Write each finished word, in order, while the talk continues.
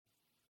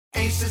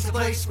Ace is the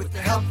place with the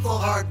helpful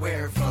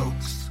hardware,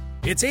 folks.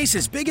 It's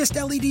Ace's biggest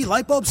LED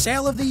light bulb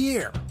sale of the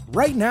year.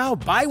 Right now,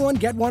 buy one,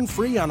 get one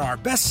free on our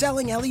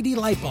best-selling LED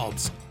light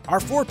bulbs. Our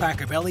 4-pack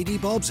of LED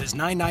bulbs is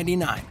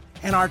 $9.99,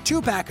 and our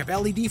 2-pack of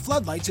LED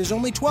floodlights is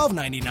only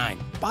 $12.99.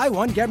 Buy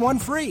one, get one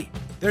free.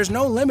 There's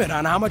no limit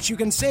on how much you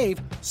can save,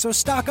 so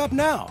stock up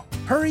now.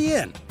 Hurry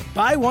in.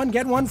 Buy one,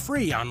 get one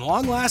free on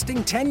long-lasting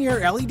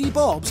 10-year LED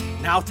bulbs,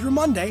 now through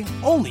Monday,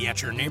 only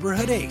at your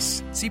neighborhood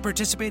Ace. See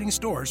participating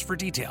stores for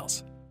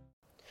details.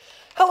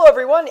 Hello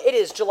everyone, it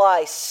is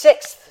July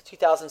 6th,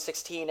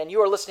 2016, and you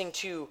are listening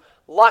to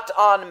Locked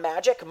On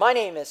Magic. My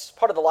name is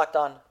part of the Locked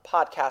On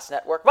Podcast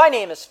Network. My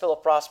name is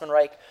Philip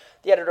Rossman-Reich,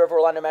 the editor of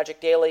Orlando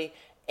Magic Daily,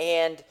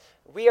 and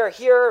we are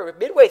here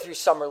midway through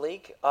Summer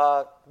League,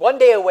 one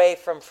day away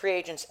from free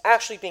agents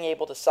actually being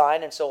able to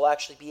sign, and so we'll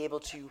actually be able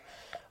to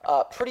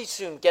pretty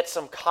soon get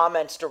some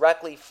comments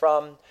directly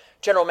from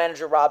General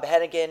Manager Rob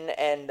Hennigan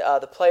and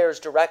the players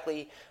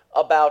directly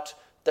about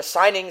the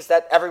signings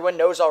that everyone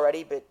knows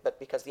already, but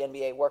because the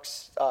NBA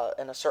works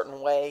in a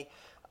certain way,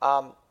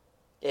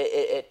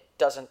 it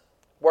doesn't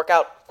work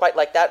out quite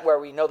like that, where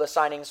we know the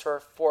signings for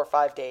 4 or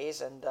 5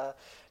 days and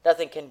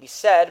nothing can be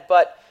said.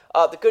 But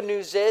the good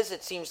news is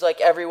it seems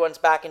like everyone's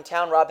back in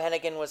town. Rob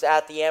Hennigan was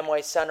at the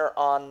Amway Center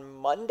on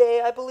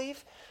Monday, I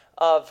believe.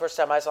 First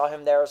time I saw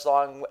him there was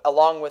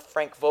along with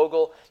Frank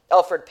Vogel.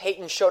 Elfrid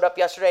Payton showed up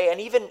yesterday,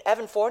 and even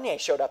Evan Fournier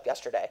showed up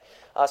yesterday.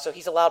 So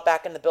he's allowed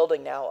back in the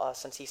building now,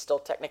 since he's still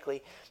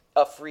technically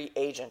a free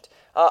agent.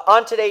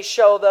 On today's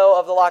show, though,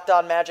 of the Locked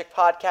On Magic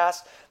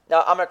podcast,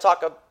 I'm going to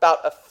talk about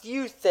a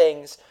few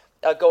things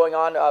going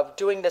on,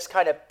 doing this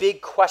kind of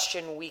big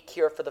question week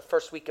here for the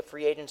first week of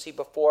free agency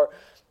before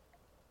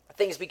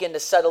things begin to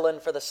settle in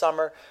for the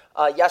summer.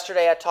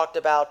 Yesterday I talked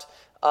about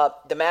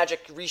the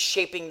Magic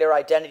reshaping their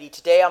identity.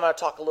 Today I'm going to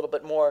talk a little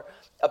bit more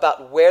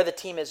about where the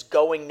team is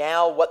going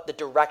now, what the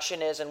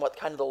direction is, and what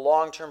kind of the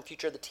long-term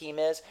future of the team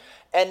is.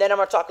 And then I'm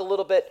going to talk a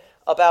little bit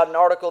about an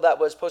article that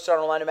was posted on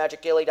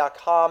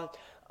OrlandoMagicDaily.com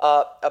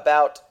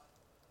about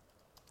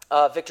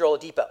Victor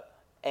Oladipo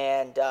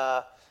and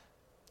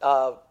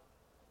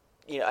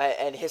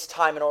and his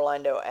time in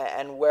Orlando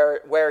and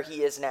where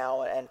he is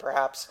now, and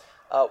perhaps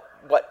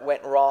what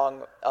went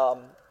wrong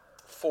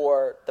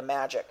for the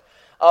Magic.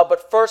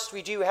 But first,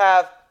 we do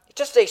have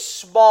just a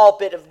small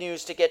bit of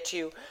news to get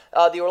to.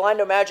 The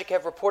Orlando Magic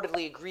have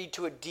reportedly agreed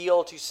to a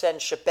deal to send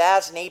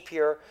Shabazz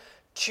Napier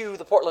to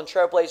the Portland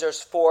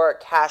Trailblazers for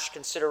cash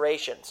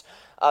considerations.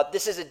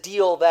 This is a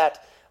deal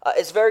that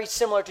is very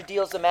similar to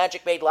deals the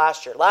Magic made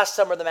last year. Last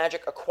summer, the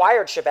Magic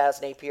acquired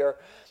Shabazz Napier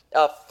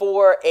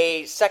for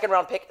a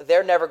second-round pick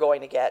they're never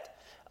going to get.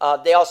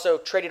 They also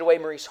traded away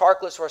Maurice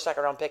Harkless for a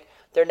second-round pick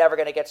they're never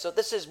going to get. So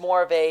this is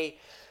more of a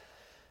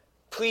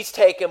please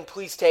take him,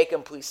 please take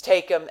him, please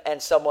take him,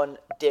 and someone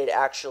did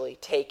actually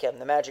take him.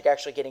 The Magic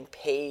actually getting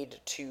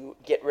paid to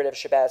get rid of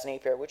Shabazz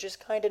Napier, which is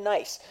kind of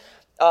nice.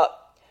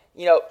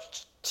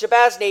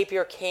 Shabazz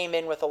Napier came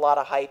in with a lot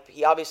of hype.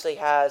 He obviously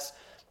has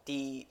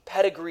the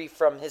pedigree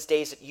from his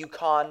days at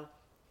UConn,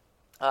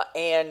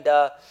 and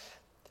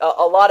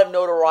a lot of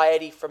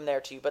notoriety from there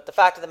too. But the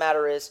fact of the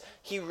matter is,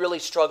 he really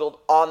struggled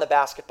on the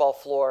basketball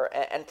floor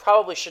and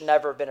probably should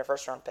never have been a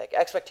first-round pick.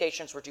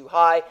 Expectations were too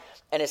high,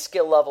 and his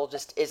skill level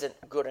just isn't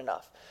good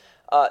enough.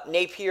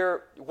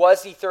 Napier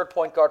was the third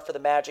point guard for the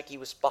Magic. He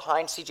was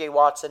behind C.J.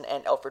 Watson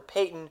and Elfrid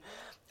Payton,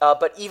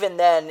 but even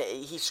then,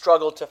 he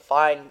struggled to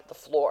find the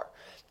floor.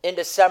 In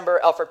December,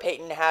 Elfrid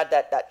Payton had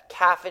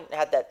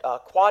that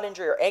quad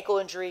injury or ankle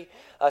injury.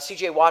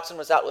 C.J. Watson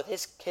was out with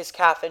his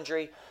calf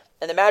injury.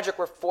 And the Magic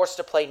were forced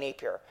to play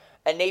Napier.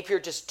 And Napier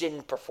just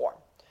didn't perform.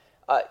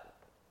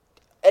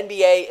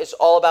 NBA is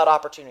all about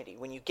opportunity.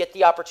 When you get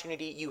the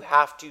opportunity, you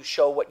have to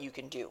show what you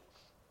can do.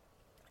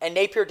 And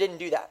Napier didn't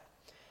do that.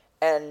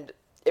 And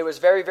it was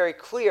very, very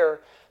clear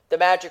the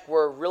Magic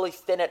were really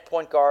thin at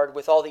point guard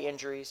with all the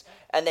injuries.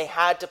 And they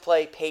had to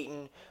play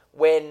Payton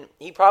when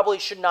he probably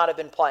should not have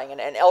been playing.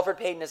 And Elfrid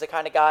Payton is the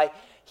kind of guy,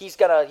 he's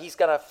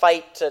gonna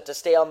fight to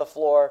stay on the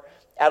floor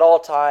at all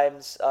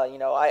times.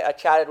 I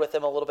chatted with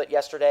him a little bit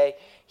yesterday.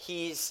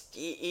 He's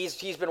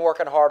been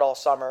working hard all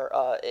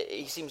summer.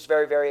 He seems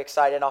very, very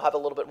excited. I'll have a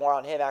little bit more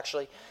on him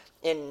actually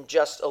in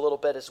just a little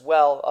bit as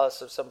well.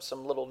 So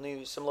some little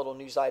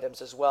news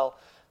items as well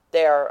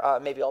there.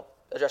 Maybe I'll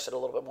address it a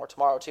little bit more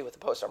tomorrow too with the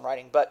post I'm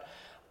writing. But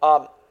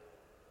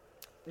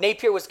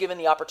Napier was given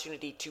the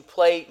opportunity to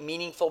play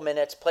meaningful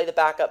minutes, play the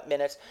backup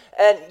minutes,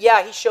 and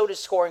yeah, he showed his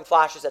scoring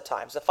flashes at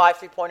times. The 5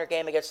 3-pointer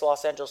game against the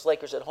Los Angeles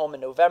Lakers at home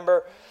in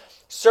November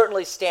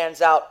certainly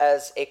stands out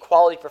as a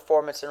quality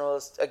performance, and it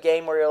was a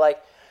game where you're like,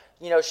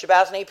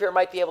 Shabazz Napier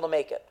might be able to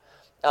make it.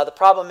 The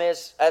problem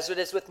is, as it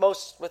is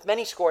with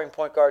many scoring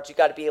point guards, you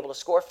got to be able to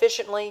score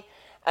efficiently,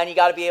 and you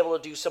got to be able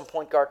to do some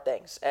point guard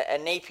things.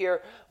 And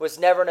Napier was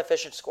never an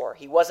efficient scorer.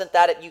 He wasn't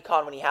that at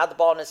UConn when he had the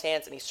ball in his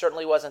hands, and he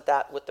certainly wasn't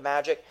that with the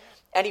Magic,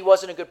 and he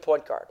wasn't a good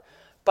point guard.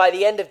 By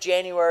the end of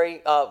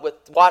January, with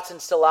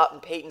Watson still out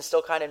and Payton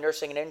still kind of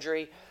nursing an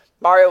injury,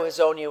 Mario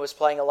Hezonja was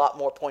playing a lot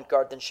more point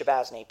guard than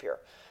Shabazz Napier.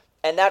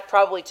 And that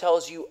probably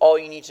tells you all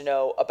you need to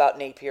know about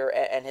Napier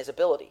and his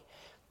ability.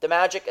 The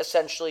Magic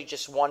essentially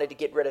just wanted to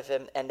get rid of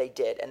him, and they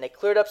did. And they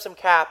cleared up some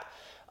cap.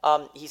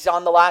 He's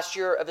on the last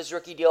year of his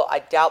rookie deal. I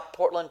doubt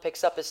Portland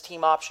picks up his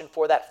team option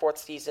for that fourth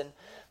season.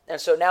 And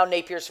so now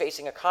Napier's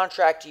facing a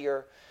contract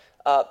year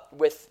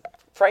with,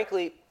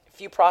 frankly,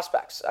 few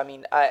prospects. I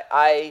mean,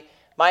 my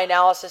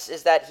analysis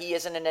is that he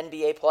isn't an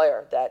NBA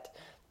player, that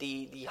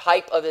the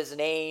hype of his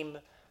name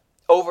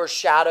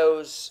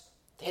overshadows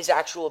his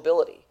actual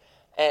ability.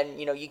 And,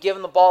 you give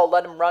him the ball,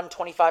 let him run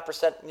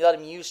 25%, you let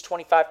him use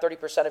 25,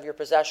 30% of your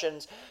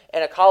possessions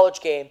in a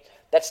college game.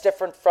 That's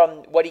different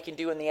from what he can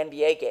do in the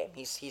NBA game.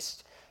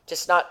 He's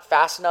just not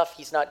fast enough.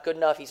 He's not good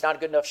enough. He's not a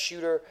good enough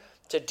shooter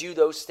to do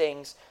those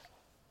things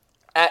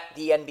at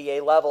the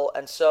NBA level.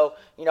 And so,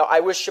 I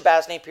wish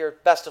Shabazz Napier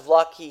best of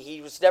luck. He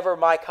was never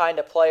my kind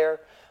of player.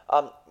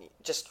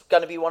 Just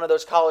going to be one of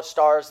those college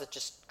stars that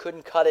just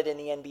couldn't cut it in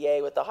the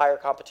NBA with the higher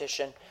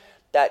competition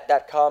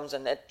that comes.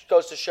 And it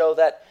goes to show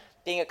that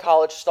being a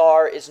college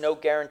star is no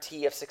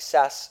guarantee of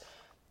success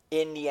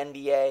in the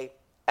NBA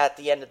at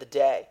the end of the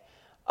day.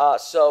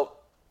 So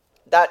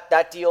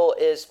that deal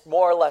is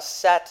more or less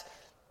set.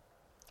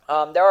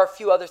 There are a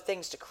few other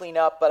things to clean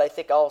up, but I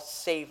think I'll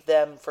save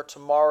them for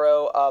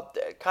tomorrow.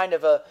 Kind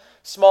of a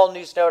small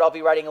news note. I'll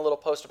be writing a little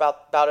post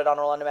about it on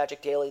Orlando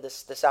Magic Daily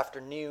this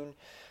afternoon.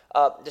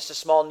 Just a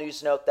small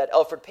news note that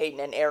Elfrid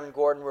Payton and Aaron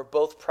Gordon were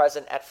both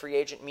present at free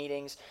agent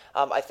meetings.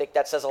 I think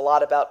that says a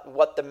lot about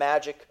what the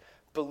Magic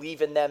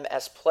believe in them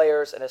as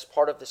players and as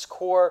part of this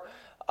core,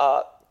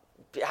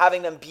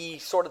 having them be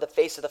sort of the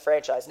face of the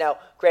franchise. Now,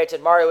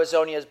 granted, Mario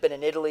Hezonja has been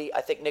in Italy.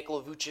 I think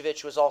Nikola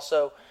Vucevic was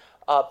also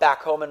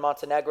back home in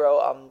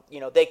Montenegro.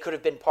 They could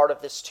have been part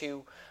of this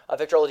too.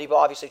 Victor Oladipo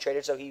obviously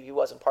traded, so he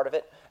wasn't part of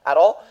it at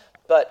all.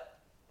 But,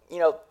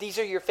 these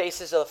are your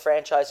faces of the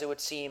franchise, it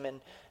would seem,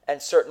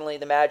 and certainly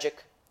the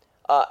Magic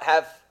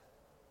have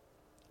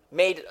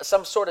made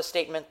some sort of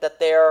statement that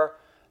they're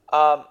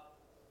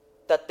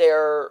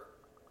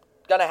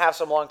going to have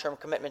some long-term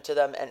commitment to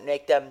them and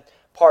make them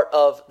part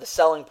of the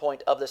selling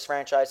point of this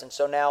franchise. And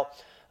so now,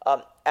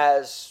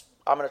 as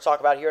I'm going to talk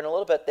about here in a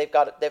little bit, they've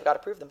got to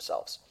prove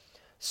themselves.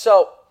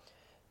 So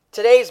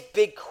today's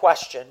big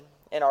question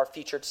in our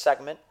featured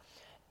segment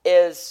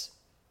is,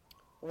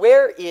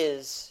 where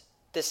is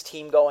this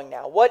team going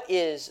now? What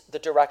is the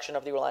direction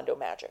of the Orlando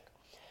Magic?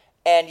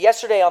 And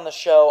yesterday on the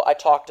show, I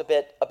talked a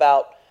bit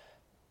about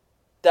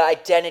the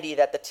identity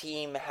that the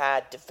team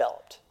had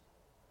developed.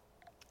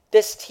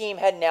 This team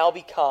had now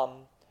become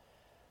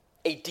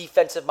a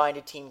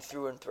defensive-minded team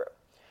through and through.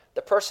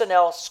 The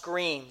personnel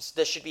screams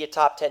this should be a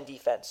top 10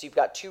 defense. You've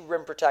got 2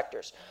 rim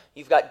protectors.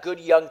 You've got good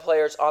young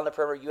players on the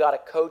perimeter. You got a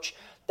coach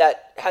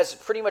that has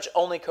pretty much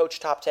only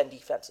coached top 10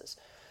 defenses.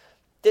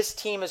 This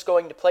team is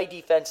going to play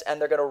defense, and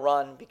they're going to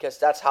run because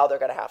that's how they're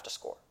going to have to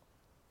score.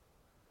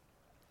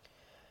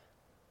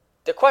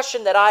 The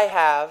question that I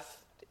have,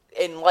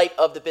 in light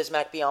of the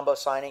Bismack Biyombo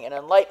signing and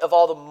in light of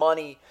all the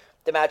money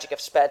the Magic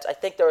have spent, I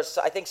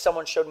think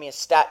someone showed me a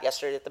stat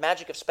yesterday that the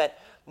Magic have spent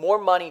more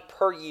money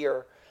per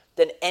year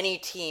than any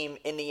team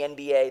in the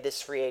NBA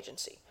this free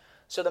agency.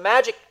 So the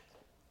Magic,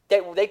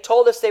 they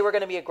told us they were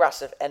going to be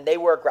aggressive, and they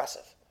were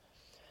aggressive.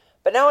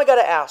 But now I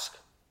got to ask,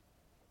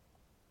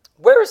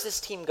 where is this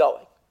team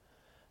going?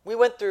 We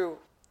went through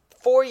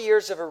 4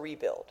 years of a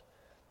rebuild,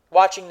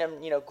 watching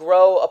them,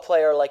 grow a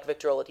player like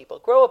Victor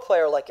Oladipo, grow a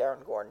player like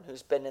Aaron Gordon,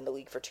 who's been in the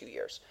league for 2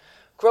 years,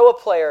 grow a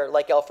player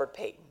like Elfrid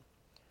Payton.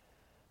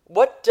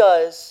 What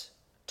does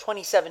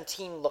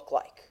 2017 look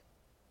like?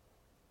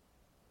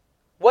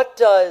 What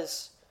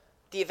does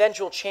the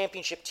eventual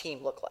championship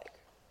team look like?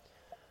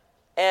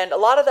 And a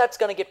lot of that's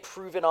going to get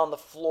proven on the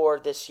floor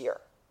this year.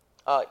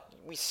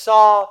 We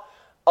saw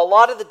a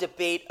lot of the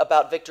debate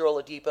about Victor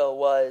Oladipo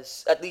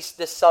was, at least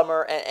this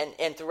summer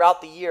and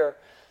throughout the year,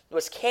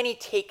 was, can he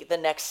take the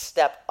next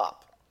step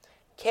up?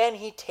 Can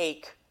he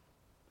take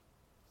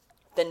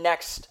the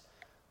next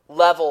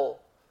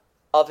level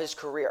of his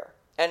career?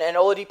 And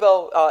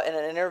Oladipo, in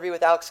an interview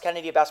with Alex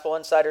Kennedy of Basketball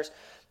Insiders,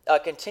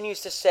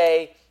 continues to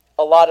say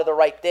a lot of the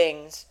right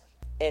things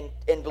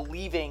in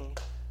believing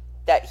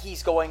that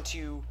he's going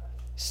to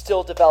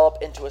still develop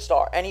into a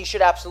star. And he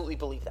should absolutely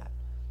believe that.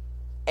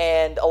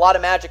 And a lot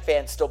of Magic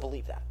fans still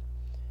believe that.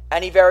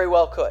 And he very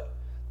well could.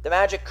 The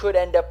Magic could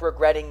end up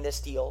regretting this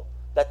deal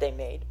that they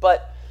made.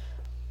 But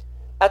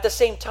at the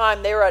same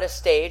time, they were at a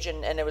stage,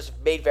 and it was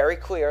made very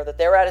clear that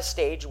they were at a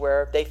stage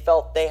where they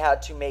felt they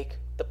had to make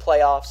the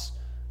playoffs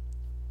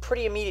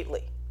pretty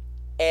immediately,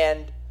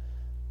 and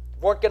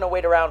weren't going to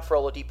wait around for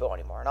Oladipo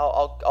anymore. And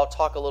I'll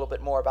talk a little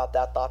bit more about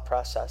that thought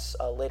process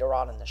later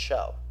on in the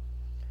show.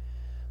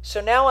 So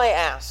now I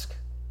ask,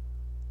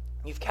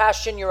 you've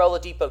cashed in your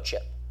Oladipo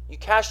chip. You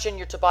cashed in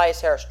your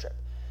Tobias Harris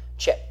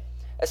chip.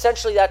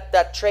 Essentially,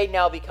 that trade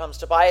now becomes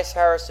Tobias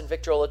Harris and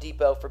Victor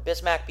Oladipo for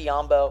Bismack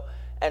Biyombo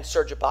and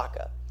Serge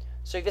Ibaka.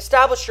 So you've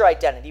established your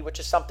identity, which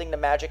is something the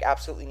Magic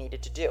absolutely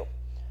needed to do.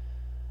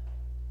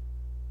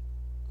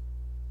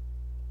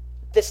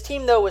 This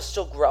team, though, is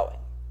still growing,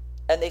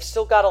 and they've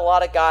still got a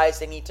lot of guys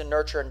they need to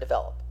nurture and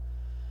develop.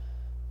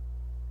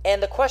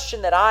 And the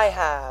question that I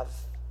have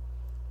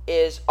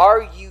is,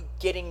 are you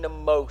getting the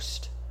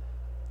most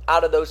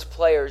out of those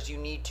players you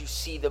need to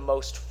see the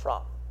most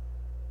from?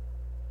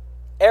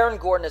 Aaron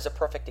Gordon is a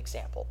perfect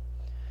example.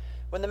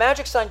 When the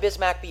Magic signed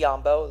Bismack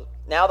Biyombo,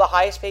 now the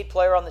highest paid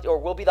player on the, or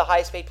will be the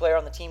highest paid player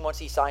on the team once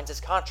he signs his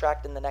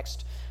contract in the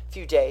next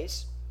few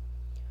days,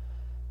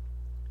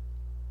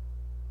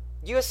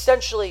 you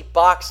essentially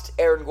boxed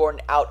Aaron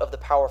Gordon out of the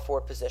power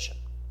forward position.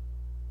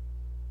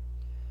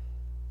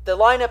 The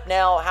lineup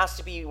now has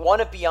to be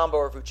one of Biyombo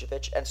or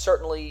Vucevic, and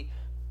certainly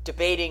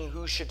debating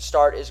who should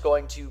start is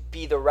going to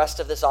be the rest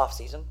of this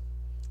offseason.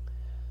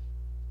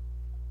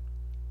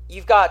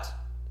 You've got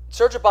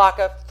Serge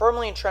Ibaka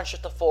firmly entrenched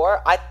at the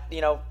 4.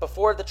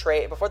 Before the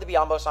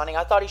Biyombo signing,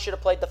 I thought he should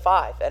have played the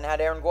 5 and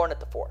had Aaron Gordon at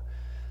the 4.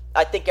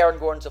 I think Aaron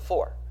Gordon's a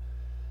 4.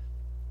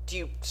 Do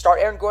you start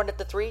Aaron Gordon at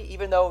the 3,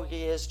 even though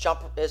his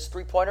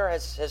three-pointer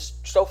has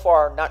so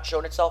far not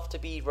shown itself to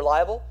be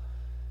reliable?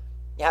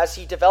 Has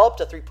he developed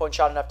a three-point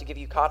shot enough to give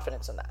you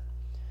confidence in that?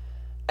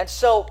 And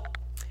so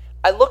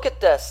I look at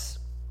this,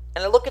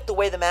 and I look at the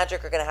way the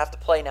Magic are going to have to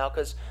play now,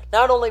 because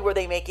not only were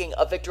they making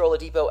a Victor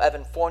Oladipo,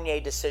 Evan Fournier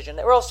decision,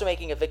 they were also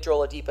making a Victor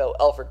Oladipo,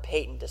 Elfrid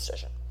Payton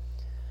decision.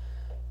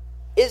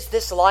 Is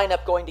this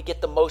lineup going to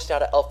get the most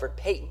out of Elfrid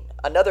Payton,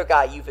 another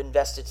guy you've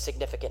invested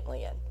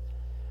significantly in?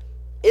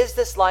 Is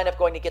this lineup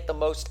going to get the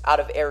most out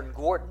of Aaron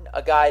Gordon,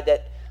 a guy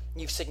that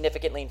you've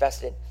significantly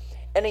invested in?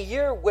 In a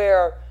year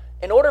where,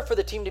 in order for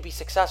the team to be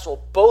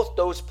successful, both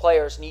those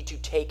players need to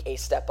take a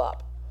step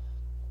up.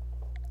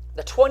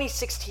 The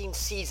 2016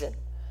 season,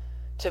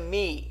 to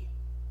me,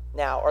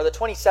 now, or the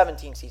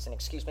 2017 season,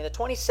 the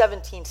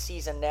 2017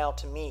 season now,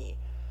 to me,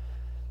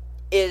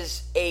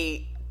 is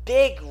a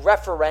big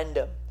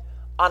referendum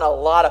on a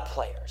lot of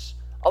players.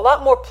 A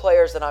lot more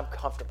players than I'm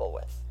comfortable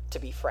with, to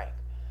be frank.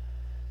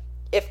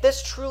 If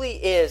this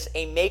truly is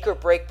a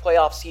make-or-break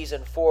playoff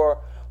season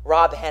for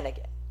Rob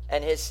Hennigan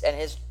and his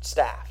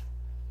staff,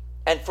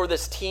 and for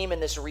this team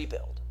and this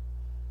rebuild,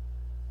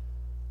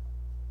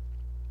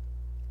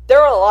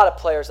 there are a lot of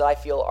players that I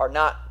feel are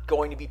not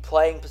going to be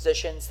playing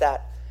positions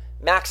that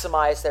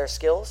maximize their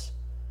skills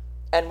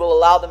and will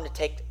allow them to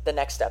take the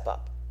next step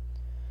up.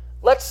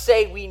 Let's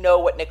say we know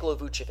what Nikola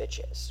Vucevic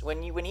is.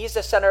 When he's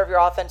the center of your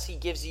offense, he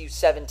gives you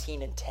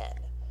 17 and 10.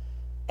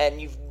 And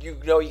you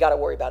know you got to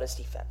worry about his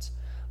defense.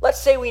 Let's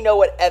say we know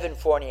what Evan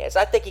Fournier is.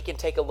 I think he can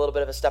take a little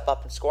bit of a step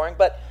up in scoring,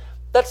 but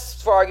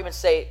let's, for argument's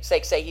sake,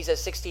 say he's a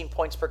 16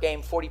 points per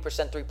game,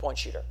 40% three-point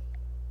shooter.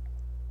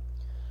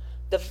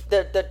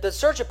 The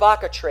Serge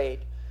Ibaka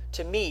trade,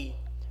 to me,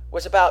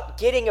 was about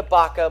getting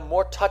Ibaka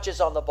more touches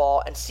on the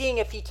ball and seeing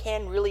if he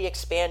can really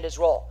expand his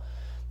role.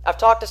 I've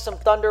talked to some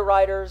Thunder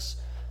writers.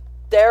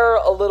 They're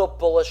a little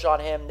bullish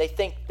on him. They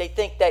think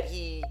that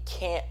he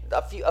can't.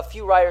 A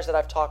few writers that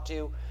I've talked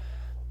to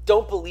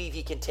don't believe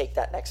he can take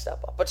that next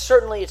step up. But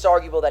certainly it's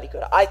arguable that he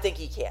could. I think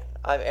he can.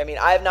 I mean,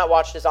 I have not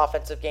watched his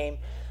offensive game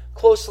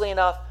closely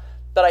enough,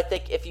 but I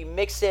think if you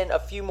mix in a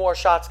few more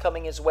shots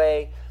coming his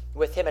way,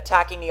 with him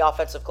attacking the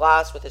offensive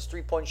glass, with his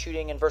three-point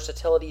shooting and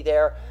versatility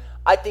there,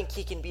 I think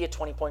he can be a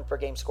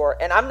 20-point-per-game scorer.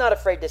 And I'm not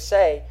afraid to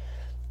say,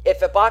 if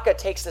Ibaka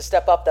takes the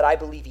step up that I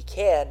believe he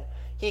can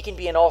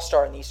be an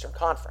all-star in the Eastern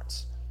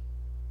Conference.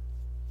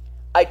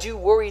 I do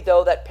worry,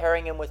 though, that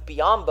pairing him with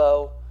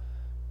Biyombo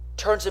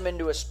turns him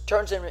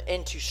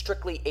into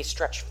strictly a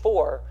stretch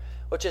 4,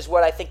 which is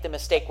what I think the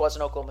mistake was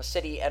in Oklahoma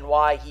City and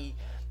why he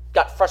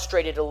got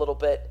frustrated a little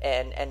bit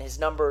and his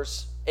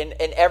numbers in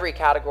every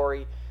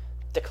category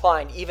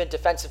declined, even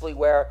defensively,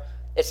 where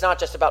it's not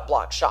just about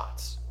blocked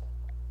shots.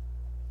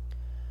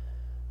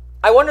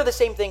 I wonder the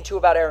same thing, too,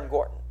 about Aaron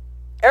Gordon.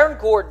 Aaron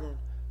Gordon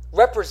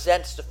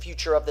represents the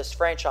future of this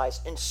franchise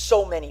in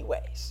so many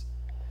ways.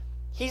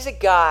 He's a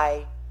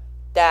guy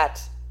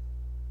that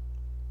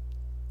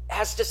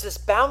has just this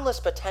boundless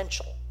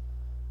potential,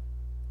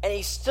 and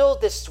he's still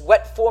this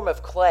wet form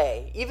of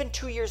clay, even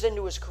 2 years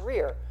into his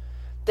career,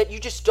 that you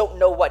just don't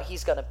know what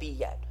he's going to be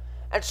yet.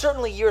 And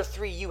certainly year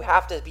 3, you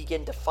have to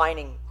begin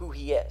defining who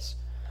he is.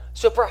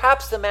 So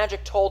perhaps the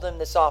Magic told him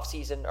this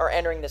offseason, or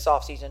entering this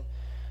offseason,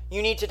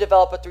 you need to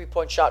develop a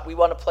three-point shot. We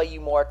want to play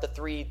you more at the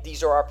 3.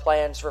 These are our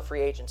plans for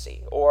free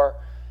agency. Or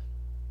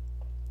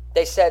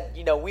they said,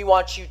 we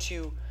want you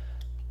to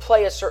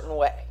play a certain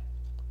way.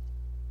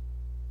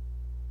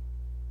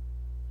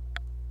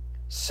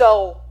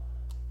 So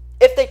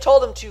if they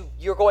told him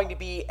you're going to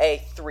be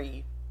a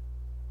 3,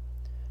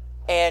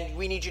 and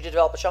we need you to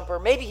develop a jumper,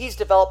 maybe he's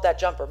developed that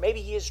jumper.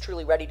 Maybe he is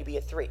truly ready to be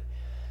a 3.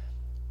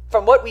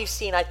 From what we've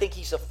seen, I think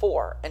he's a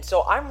 4. And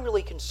so I'm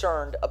really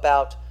concerned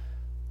about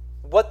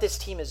what this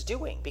team is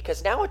doing,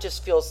 because now it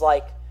just feels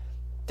like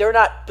they're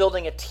not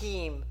building a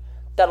team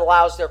that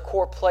allows their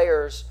core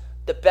players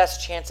the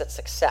best chance at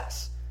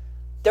success.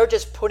 They're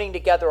just putting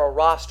together a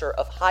roster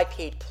of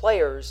high-paid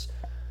players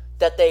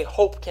that they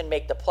hope can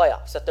make the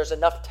playoffs, that there's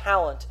enough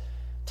talent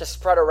to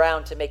spread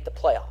around to make the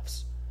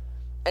playoffs.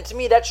 And to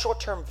me, that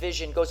short-term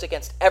vision goes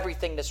against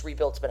everything this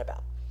rebuild's been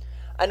about.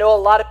 I know a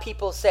lot of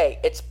people say,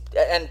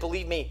 and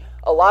believe me,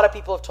 a lot of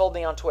people have told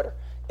me on Twitter,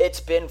 it's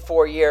been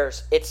 4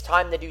 years. It's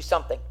time to do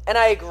something. And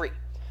I agree.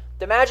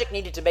 The Magic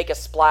needed to make a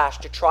splash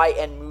to try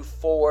and move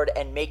forward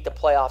and make the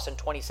playoffs in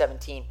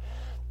 2017.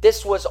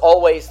 This was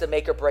always the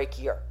make or break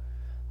year.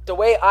 The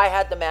way I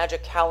had the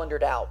Magic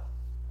calendared out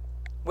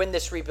when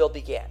this rebuild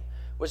began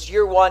was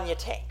year 1, you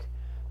tank.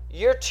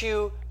 Year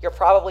 2, you're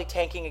probably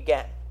tanking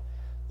again.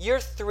 Year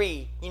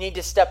 3, you need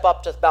to step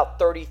up to about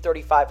 30,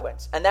 35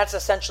 wins. And that's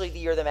essentially the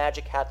year the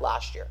Magic had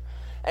last year.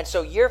 And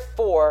so year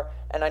 4,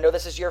 and I know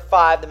this is year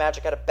 5, the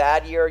Magic had a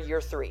bad year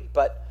 3,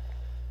 but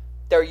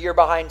they're a year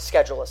behind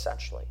schedule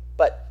essentially.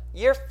 But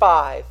year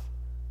 5,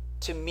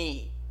 to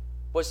me,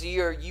 was the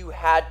year you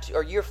had to,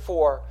 or year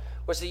 4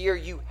 was the year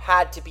you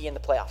had to be in the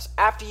playoffs.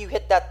 After you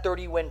hit that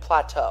 30-win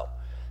plateau,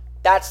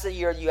 that's the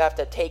year you have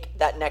to take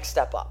that next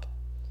step up.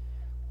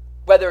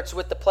 Whether it's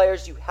with the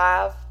players you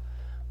have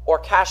or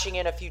cashing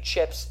in a few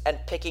chips and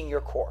picking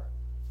your core.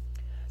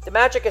 The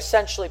Magic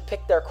essentially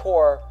picked their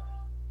core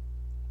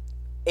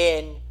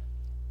in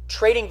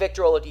trading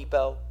Victor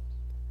Oladipo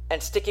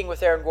and sticking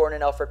with Aaron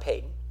Gordon and Elfrid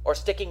Payton, or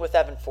sticking with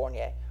Evan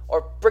Fournier,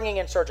 or bringing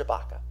in Serge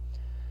Ibaka.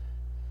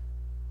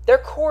 Their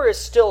core is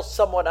still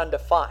somewhat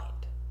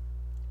undefined,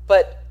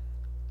 but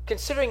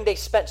considering they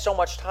spent so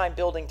much time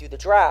building through the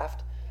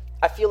draft,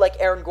 I feel like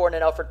Aaron Gordon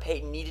and Elfrid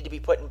Payton needed to be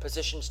put in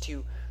positions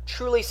to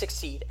truly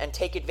succeed and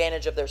take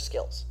advantage of their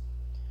skills.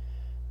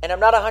 And I'm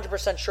not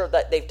 100% sure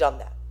that they've done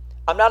that.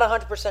 I'm not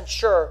 100%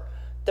 sure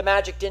the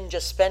Magic didn't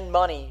just spend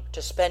money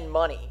to spend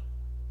money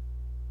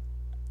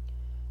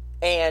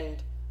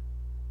and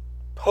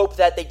hope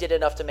that they did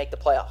enough to make the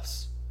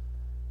playoffs.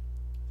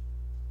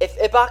 If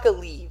Ibaka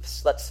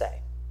leaves, let's say,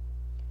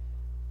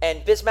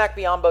 and Bismack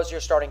Biyombo's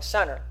your starting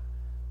center,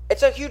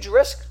 it's a huge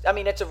risk. I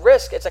mean, it's a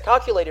risk. It's a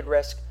calculated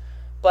risk,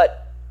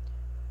 but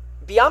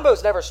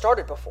Biyombo's never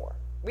started before.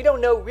 We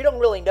don't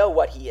really know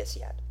what he is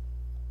yet.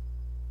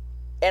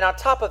 And on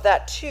top of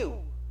that, too,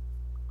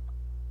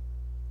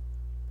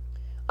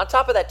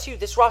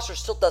 this roster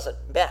still doesn't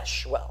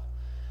mesh well.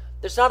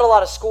 There's not a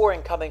lot of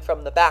scoring coming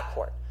from the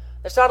backcourt.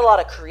 There's not a lot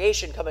of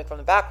creation coming from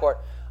the backcourt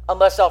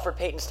unless Elfrid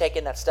Payton's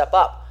taken that step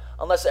up.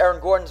 Unless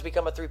Aaron Gordon's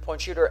become a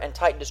three-point shooter and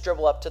tightened his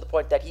dribble up to the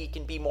point that he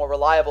can be more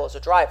reliable as a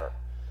driver.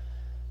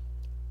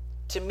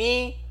 To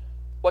me,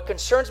 what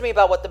concerns me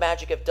about what the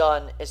Magic have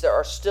done is there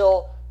are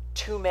still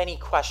too many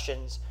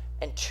questions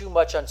and too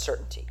much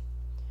uncertainty.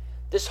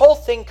 This whole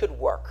thing could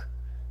work.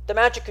 The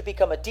Magic could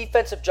become a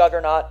defensive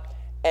juggernaut,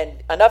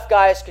 and enough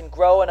guys can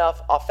grow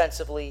enough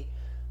offensively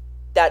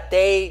that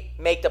they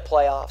make the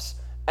playoffs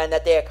and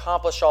that they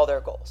accomplish all their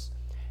goals.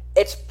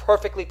 It's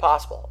perfectly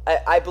possible.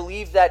 I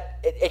believe that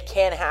it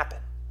can happen.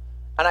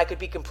 And I could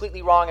be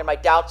completely wrong, and my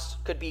doubts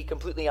could be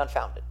completely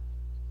unfounded.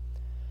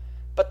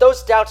 But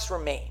those doubts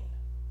remain.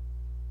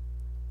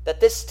 That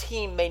this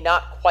team may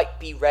not quite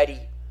be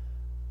ready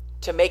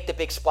to make the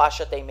big splash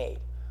that they made.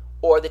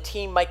 Or the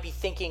team might be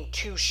thinking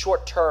too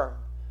short term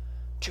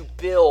to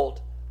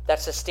build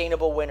that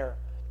sustainable winner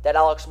that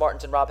Alex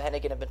Martins and Rob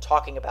Hennigan have been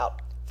talking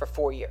about for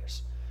 4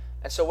 years.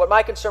 And so what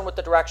my concern with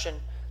the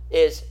direction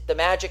is the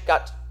Magic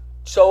got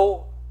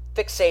so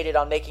fixated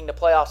on making the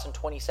playoffs in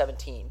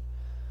 2017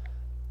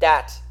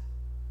 that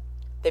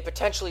they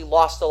potentially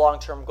lost the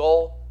long-term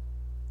goal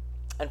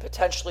and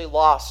potentially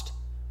lost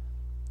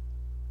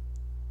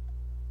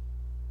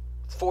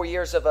 4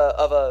 years of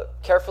a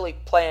carefully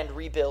planned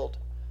rebuild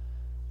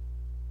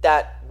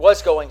that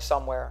was going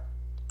somewhere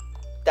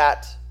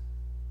that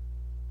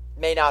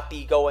may not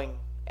be going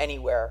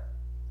anywhere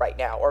right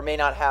now, or may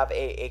not have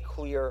a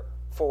clear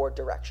forward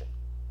direction.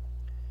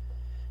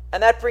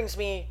 And that brings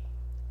me,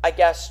 I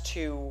guess,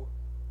 to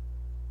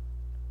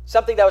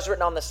something that was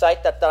written on the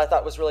site that I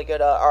thought was really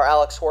good. Our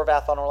Alex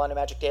Horvath on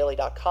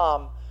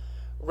OrlandoMagicDaily.com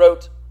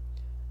wrote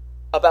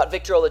about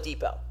Victor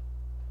Oladipo.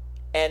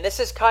 And this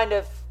is kind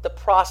of the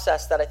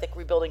process that I think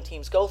rebuilding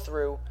teams go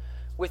through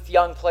with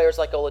young players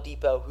like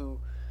Oladipo, who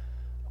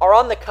are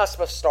on the cusp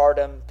of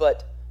stardom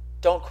but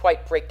don't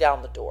quite break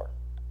down the door.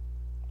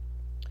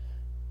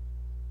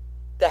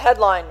 The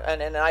headline,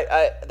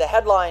 the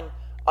headline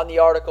on the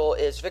article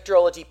is Victor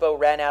Oladipo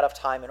ran out of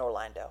time in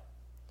Orlando.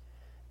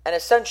 And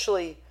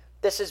essentially,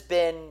 this has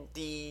been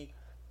the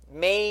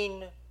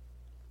main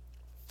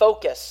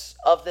focus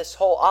of this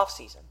whole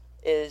offseason,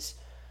 is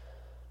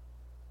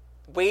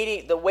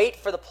waiting. The wait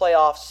for the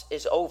playoffs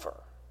is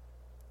over.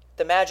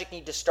 The Magic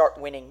need to start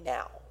winning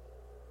now.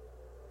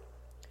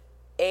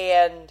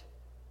 And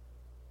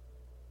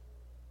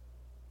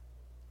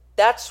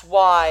that's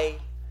why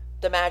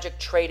the Magic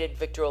traded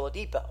Victor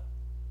Oladipo.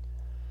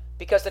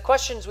 Because the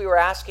questions we were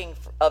asking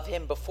of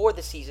him before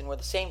the season were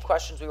the same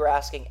questions we were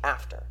asking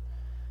after.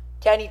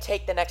 Can he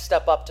take the next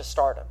step up to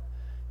stardom?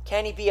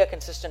 Can he be a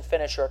consistent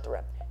finisher at the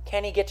rim?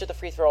 Can he get to the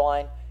free throw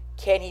line?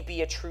 Can he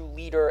be a true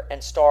leader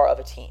and star of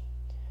a team?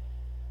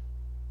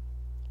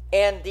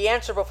 And the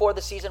answer before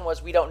the season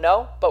was, we don't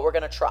know, but we're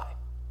going to try.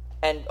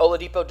 And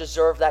Oladipo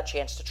deserved that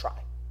chance to try.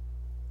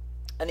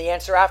 And the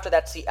answer after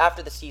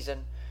the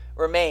season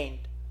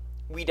remained,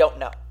 we don't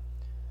know.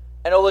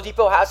 And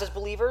Oladipo has his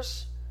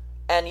believers,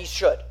 and he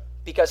should,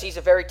 because he's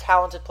a very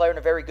talented player and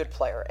a very good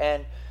player.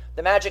 And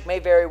the Magic may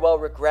very well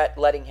regret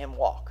letting him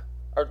walk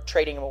or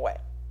trading him away.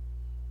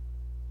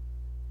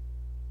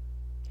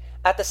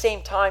 At the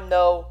same time,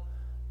 though,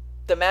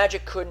 the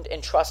Magic couldn't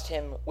entrust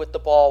him with the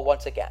ball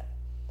once again.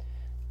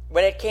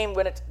 When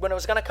it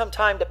was going to come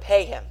time to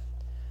pay him,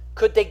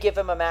 could they give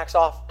him a max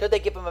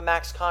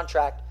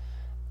contract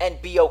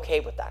and be okay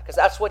with that? Because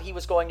that's what he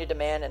was going to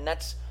demand, and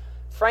that's,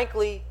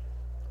 frankly,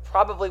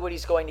 probably what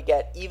he's going to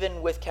get,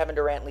 even with Kevin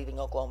Durant leaving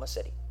Oklahoma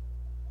City.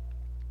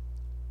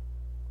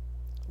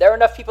 There are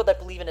enough people that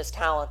believe in his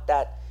talent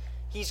that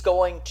he's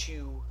going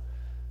to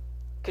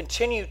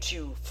continue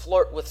to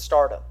flirt with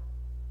stardom.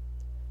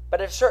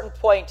 But at a certain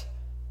point,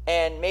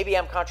 and maybe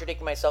I'm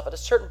contradicting myself, at a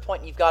certain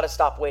point you've got to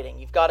stop waiting.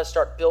 You've got to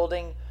start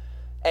building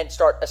and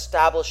start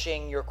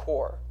establishing your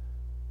core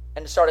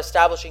and start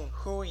establishing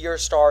who your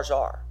stars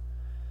are.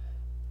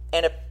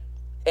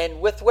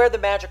 And with where the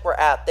Magic were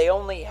at, they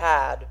only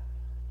had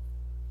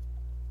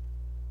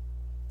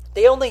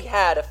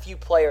a few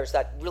players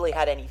that really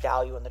had any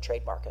value in the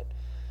trade market.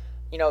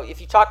 You know,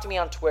 if you talk to me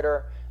on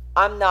Twitter,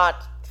 I'm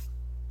not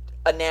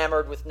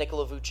enamored with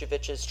Nikola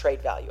Vucevic's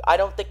trade value. I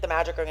don't think the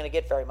Magic are going to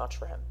get very much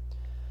for him.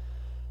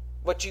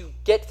 What you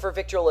get for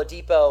Victor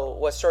Oladipo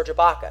was Serge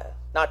Ibaka,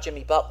 not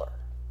Jimmy Butler.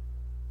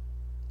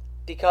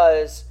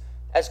 Because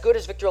as good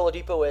as Victor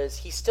Oladipo is,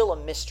 he's still a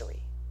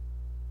mystery.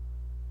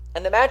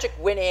 And the Magic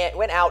went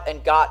out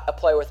and got a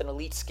player with an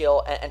elite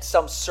skill and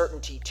some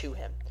certainty to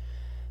him.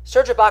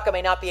 Serge Ibaka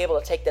may not be able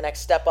to take the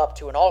next step up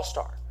to an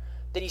all-star,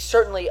 but he's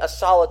certainly a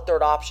solid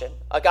third option,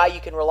 a guy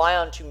you can rely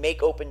on to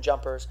make open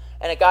jumpers,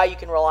 and a guy you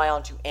can rely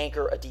on to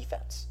anchor a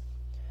defense.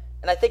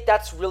 And I think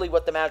that's really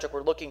what the Magic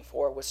were looking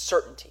for, was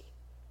certainty.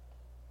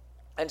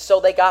 And so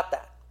they got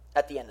that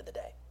at the end of the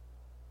day.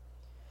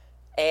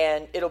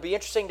 And it'll be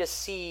interesting to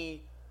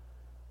see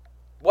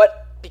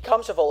what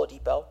becomes of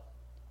Oladipo,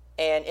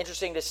 and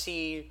interesting to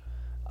see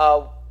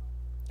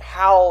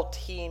how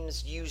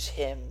teams use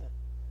him,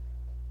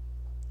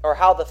 or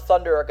how the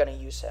Thunder are going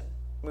to use him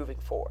moving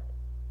forward.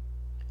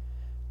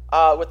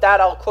 With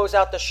that, I'll close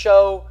out the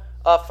show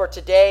for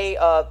today.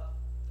 A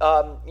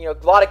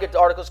lot of good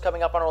articles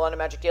coming up on Orlando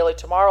Magic Daily.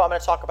 Tomorrow, I'm going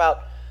to talk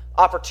about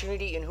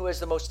opportunity and who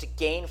has the most to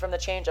gain from the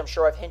change. I'm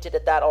sure I've hinted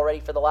at that already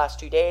for the last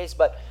 2 days,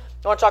 but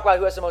I want to talk about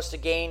who has the most to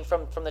gain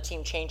from the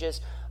team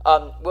changes.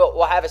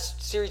 We'll have a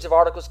series of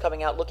articles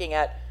coming out looking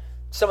at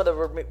some of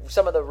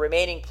the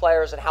remaining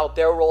players and how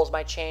their roles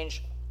might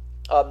change.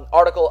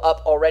 Article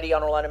up already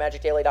on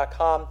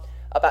OrlandoMagicDaily.com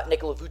about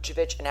Nikola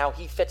Vucevic and how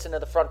he fits into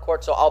the front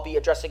court. So I'll be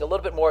addressing a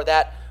little bit more of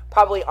that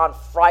probably on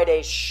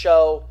Friday's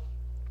show,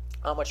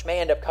 which may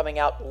end up coming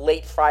out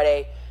late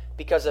Friday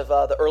because of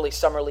the early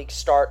summer league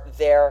start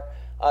there.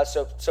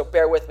 So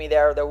bear with me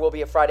there. There will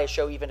be a Friday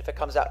show even if it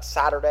comes out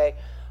Saturday.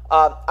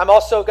 I'm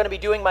also going to be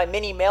doing my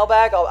mini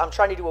mailbag. I'm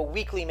trying to do a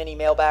weekly mini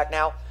mailbag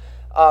now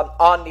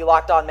on the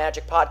Locked On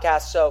Magic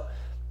podcast. So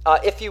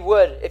if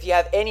you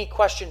have any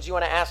questions you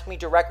want to ask me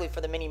directly for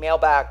the mini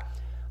mailbag,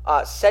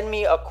 send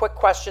me a quick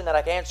question that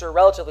I can answer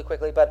relatively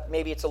quickly, but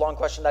maybe it's a long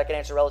question that I can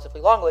answer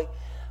relatively longly.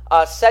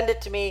 Send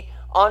it to me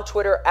on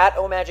Twitter at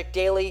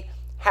 @OMagicDaily,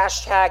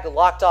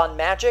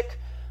 #LockedOnMagic.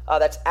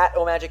 That's at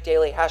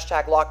 @OMagicDaily,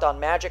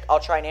 #LockedOnMagic. I'll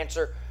try and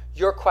answer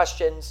your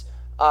questions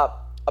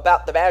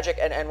about the Magic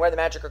and where the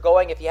Magic are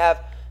going. If you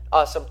have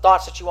some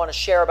thoughts that you want to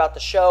share about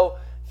the show,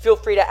 feel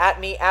free to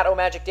 @me,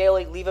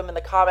 @OMagicDaily. Leave them in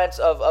the comments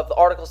of the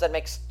articles that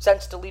make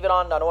sense to leave it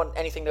on. I don't want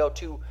anything to go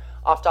too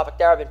off topic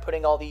there. I've been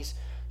putting all these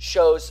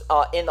shows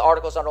in the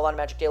articles on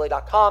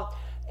OrlandoMagicDaily.com.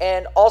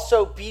 And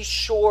also be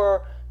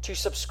sure to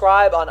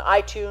subscribe on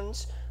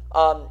iTunes.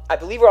 I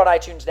believe we're on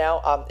iTunes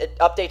now. It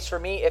updates for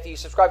me. If you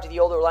subscribe to the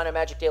old Orlando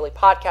Magic Daily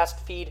podcast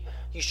feed,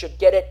 you should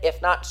get it.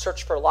 If not,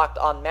 search for Locked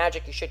On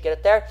Magic. You should get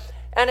it there.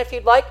 And if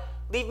you'd like,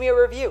 leave me a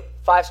review.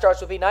 5 stars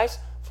would be nice.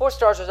 4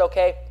 stars is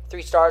okay.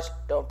 3 stars,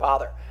 don't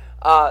bother.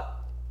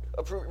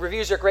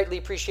 Reviews are greatly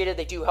appreciated.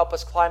 They do help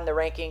us climb the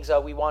rankings.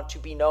 We want to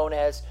be known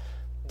as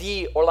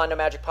the Orlando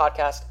Magic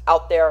podcast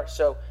out there,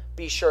 so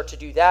be sure to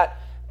do that.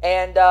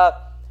 And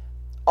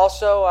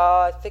also,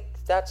 I think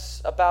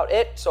that's about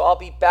it. So I'll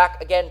be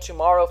back again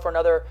tomorrow for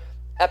another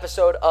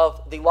episode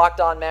of the Locked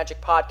On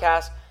Magic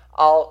podcast.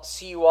 I'll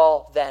see you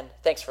all then.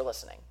 Thanks for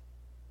listening.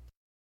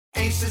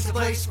 Ace is the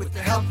place with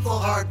the helpful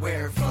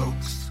hardware,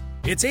 folks.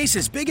 It's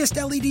Ace's biggest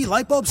LED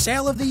light bulb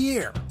sale of the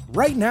year.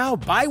 Right now,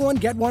 buy one,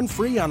 get one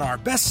free on our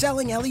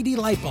best-selling LED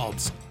light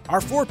bulbs. Our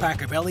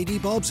 4-pack of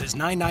LED bulbs is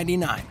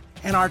 $9.99,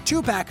 and our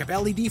 2-pack of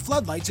LED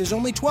floodlights is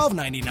only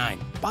 $12.99.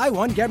 Buy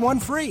one, get one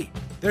free.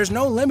 There's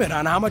no limit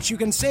on how much you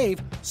can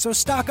save, so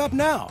stock up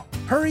now.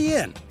 Hurry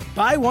in.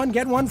 Buy one,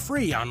 get one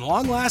free on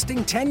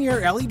long-lasting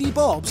 10-year LED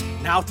bulbs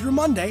now through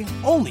Monday,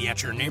 only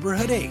at your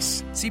neighborhood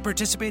Ace. See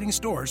participating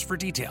stores for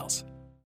details.